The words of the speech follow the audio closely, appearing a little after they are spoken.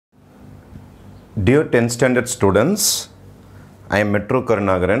Dear 10th standard students, I am Metro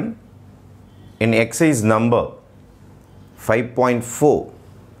Karnagaran. In exercise number 5.4,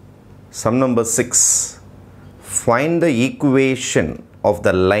 sum number 6, find the equation of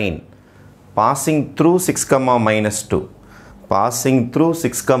the line passing through 6, minus 2, passing through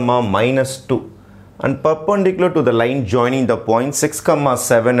 6, minus 2 and perpendicular to the line joining the point 6,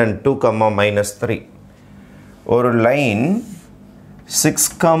 7 and 2, minus 3. Or line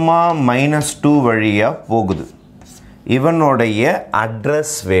 6, minus 2 வழியா போகுது. இவனுடைய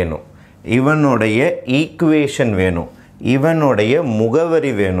address வேணும், இவனுடைய equation வேணும், இவனுடைய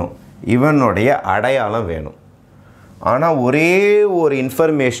முகவரி வேணும், இவனுடைய அடையாளம் வேணும். ஆனால் ஒரே ஒரு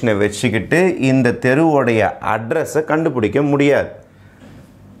இன்ஃபர்மேஷனை வச்சுக்கிட்டு இந்த தெருவுடைய அட்ரஸை கண்டுபிடிக்க முடியாது.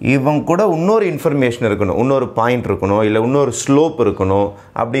 இவன் கூட இன்னொரு இன்ஃபர்மேஷன் இருக்கணும், இன்னொரு பாயிண்ட் இருக்கணும், இல்லை இன்னொரு ஸ்லோப் இருக்கணும்.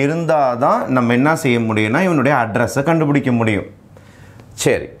 அப்படி இருந்தால் தான் நம்ம என்ன செய்ய முடியும்னா இவனுடைய அட்ரஸை கண்டுபிடிக்க முடியும்.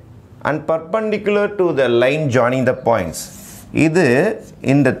 சரி, and perpendicular to the line joining the points. இது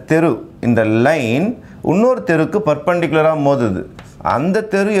இந்த தெரு, இந்த லைன் இன்னொரு தெருக்கு பர்பண்டிகுலராக மோதுது. அந்த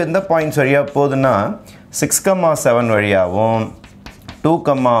தெரு எந்த பாயிண்ட்ஸ் வழியாக போகுதுன்னா 6, 7 வழியாகவும் 2,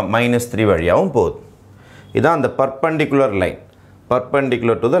 minus 3 வழியாகவும் போகுது. இதுதான் அந்த perpendicular line,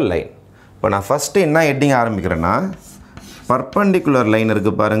 perpendicular to the line. இப்போ நான் ஃபஸ்ட்டு என்ன ஹெட்டிங் ஆரம்பிக்கிறேன்னா, பர்பண்டிகுலர் லைன்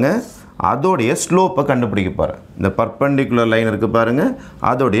இருக்குது பாருங்கள், அதோடைய ஸ்லோப்பை கண்டுபிடிக்க போகிறேன். இந்த பர்பண்டிகுலர் லைன் இருக்குது பாருங்கள்,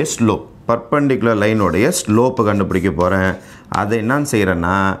 அதோடைய ஸ்லோப், பர்பண்டிகுலர் லைனோடைய ஸ்லோப்பை கண்டுபிடிக்க போகிறேன். அதை என்னன்னு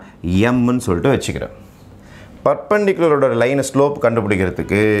செய்கிறேன்னா எம்ன்னு சொல்லிட்டு வச்சுக்கிறேன். பர்பண்டிகுலரோட லைனை ஸ்லோப்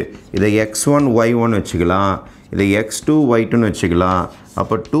கண்டுபிடிக்கிறதுக்கு இதை x1 y1 வச்சுக்கலாம், இதை x2 y2 வச்சுக்கலாம்.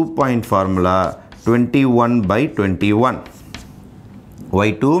 அப்போ 2 point formula 21/21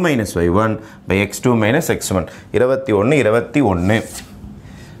 y2 minus y1 by x2 minus x1 21 21.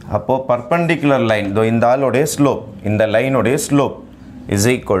 அப்போது பர்பண்டிகுலர் லைன் இந்த ஆளுடைய ஸ்லோப், இந்த லைனுடைய slope is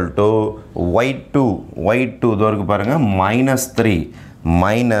equal to y2 இதோருக்கு பாருங்கள் -3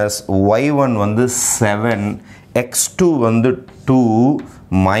 minus y1 வந்து 7, x2 வந்து 2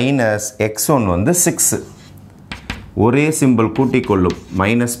 minus x1 வந்து 6. ஒரே சிம்பிள் கூட்டிக் கொள்ளும்,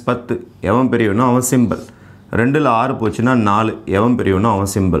 -10. எவன் பெரியவனோ அவன் சிம்பிள். 2ல் 6 போச்சுன்னா 4, எவன் பெரியவனோ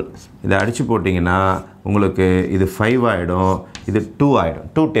அவன் சிம்பிள். இதை அடித்து போட்டிங்கன்னா உங்களுக்கு இது 5 ஆகிடும், இது 2 ஆகிடும்.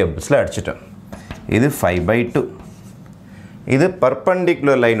 2 டேபிள்ஸில் அடிச்சிட்டேன். இது 5/2. இது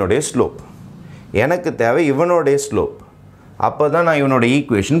பர்பண்டிகுலர் லைனுடைய ஸ்லோப். எனக்கு தேவை இவனுடைய ஸ்லோப். அப்போ தான் நான் இவனோட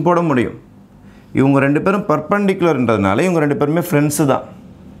ஈக்குவேஷன் போட முடியும். இவங்க 2 பேரும் பர்பண்டிகுலர்ன்றதுனால இவங்க 2 பேருமே ஃப்ரெண்ட்ஸு தான்.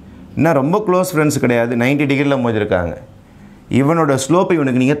 இன்னும் ரொம்ப க்ளோஸ் ஃப்ரெண்ட்ஸ் கிடையாது, 90 டிகிரியில் மோதிருக்காங்க. இவனோட ஸ்லோப்பை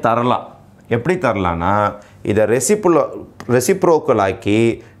இவனுக்கு நீங்கள் தரலாம். எப்படி தரலான்னா, இதை ரெசிப்ரோக்கல் ஆக்கி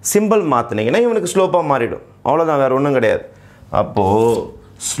சிம்பிள் மாற்றினீங்கன்னா இவனுக்கு ஸ்லோப்பாக மாறிடும். அவ்வளோதான், வேறு ஒன்றும் கிடையாது. அப்போது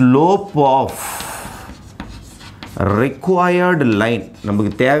ஸ்லோப் ஆஃப் ரிக்வயர்டு லைன்,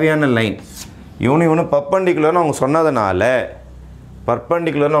 நமக்கு தேவையான லைன், இவனு பர்பண்டிகுலர்னு அவங்க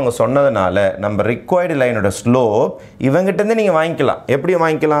சொன்னதுனால நம்ம ரிக்வயர்டு லைனோட ஸ்லோப் இவங்கிட்டேருந்து நீங்கள் வாங்கிக்கலாம். எப்படி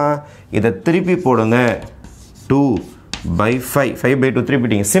வாங்கிக்கலாம்? இதை திருப்பி போடுங்க, 2/5, 5/2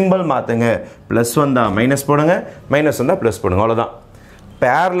 திருப்பிட்டீங்க, சிம்பிள் மாற்றுங்க. ப்ளஸ் வந்தால் மைனஸ் போடுங்க, மைனஸ் வந்தால் ப்ளஸ் போடுங்க, அவ்வளோதான்.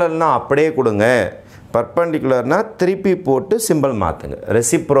 பேரலல்னால் அப்படியே கொடுங்க, பர்பண்டிகுலர்னால் திருப்பி போட்டு சிம்பிள் மாற்றுங்க,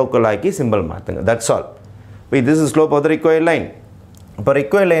 ரெசிப்ரோக்கல் ஆக்கி சிம்பிள் மாற்றுங்க. That's all. இப்போ this is slope of the required line. இப்போ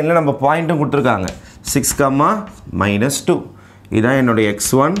ரிக்வயர்ட் லைனில் நம்ம பாயிண்ட்டும் கொடுத்துருக்காங்க, 6, -2. இதுதான் என்னுடைய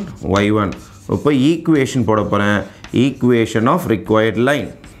x1 y1. இப்போ ஈக்குவேஷன் போட போகிறேன். Equation of required line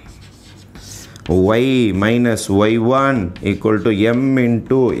y minus y1 equal to m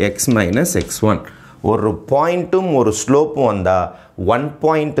into x minus x1. ஒரு பாயிண்ட்டும் ஒரு ஸ்லோப்பும் வந்தால் 1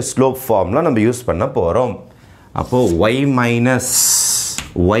 பாயிண்ட் ஸ்லோப் ஃபார்ம்லாம் நம்ம யூஸ் பண்ண போகிறோம். அப்போது y minus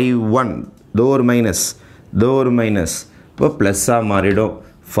y1 ஒரு மைனஸ் இப்போ ப்ளஸ்ஸாக மாறிடும்.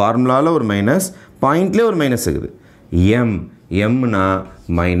 ஃபார்முலாவில் ஒரு மைனஸ், பாயிண்ட்லேயே ஒரு மைனஸ் இருக்குது. எம்னா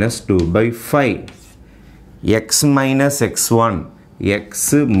 -2/5, x minus x1 x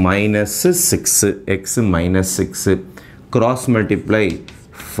minus 6 cross multiply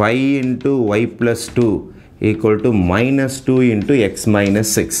 5 into y plus 2 equal to -2 into x minus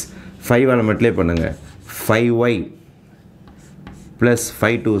 6. 5 all multiply பண்ணுங்க, 5y plus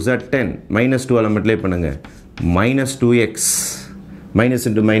 5 2s are 10, -2 all multiply பண்ணுங்க, -2x, minus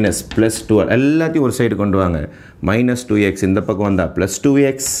into minus plus 12, எல்லாத்தையும் ஒரு சைடு கொண்டு வாங்க. -2x இந்த பக்கம் வந்தால்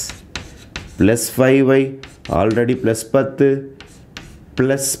 +2x plus 5y already +10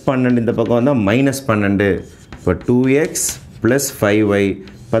 plus 12 இந்த பக்கம் வந்தால் -12. இப்போ 2x ப்ளஸ் 5y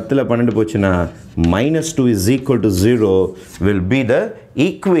 10ல் 12 போச்சுன்னா -2 is equal to 0 will be the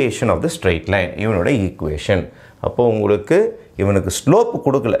equation of the straight line. இவனோட ஈக்குவேஷன். அப்போ உங்களுக்கு இவனுக்கு ஸ்லோப்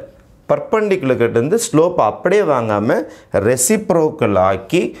கொடுக்கல, perpendicular கிட்டேருந்து ஸ்லோப் அப்படியே வாங்காமல் ரெசிப்ரோக்கல்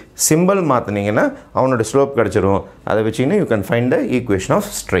ஆக்கி சிம்பிள் மாற்றினீங்கன்னா அவனோட ஸ்லோப் கிடச்சிரும். அதை வச்சிங்கன்னா you can find the equation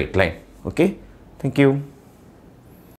of straight line. Okay, thank you.